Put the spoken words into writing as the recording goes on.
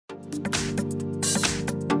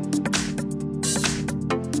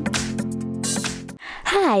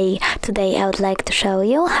Hi! Today I would like to show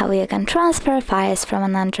you how you can transfer files from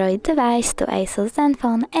an Android device to ASUS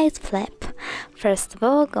Zenfone 8 Flip. First of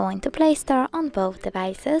all, go into Play Store on both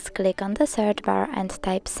devices, click on the search bar and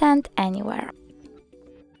type Send Anywhere.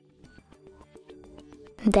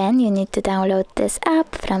 Then you need to download this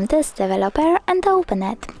app from this developer and open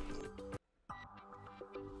it.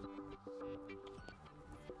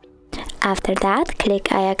 After that,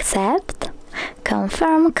 click I accept,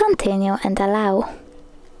 confirm, continue and allow.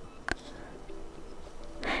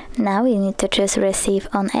 Now you need to choose Receive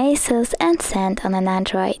on ASUS and Send on an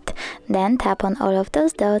Android. Then tap on all of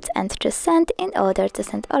those dots and choose Send in order to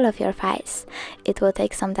send all of your files. It will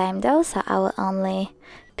take some time though, so I will only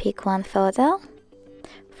pick one photo,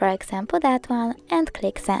 for example that one, and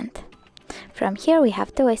click Send. From here we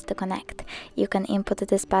have two ways to connect. You can input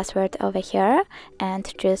this password over here and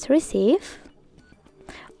choose Receive,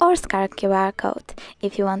 or scan QR code.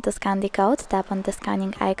 If you want to scan the code, tap on the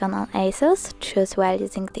scanning icon on ASUS, choose while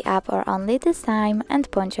using the app or only this time, and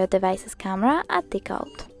point your device's camera at the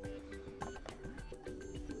code.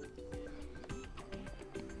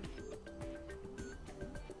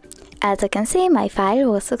 As you can see, my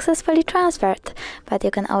file was successfully transferred, but you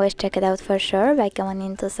can always check it out for sure by going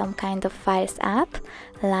into some kind of Files app,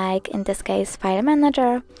 like in this case File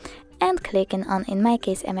Manager, and clicking on, in my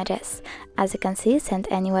case, Images. As you can see, Send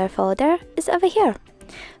Anywhere folder is over here.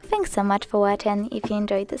 Thanks so much for watching. If you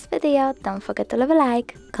enjoyed this video, don't forget to leave a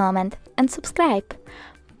like, comment and subscribe.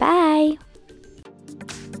 Bye!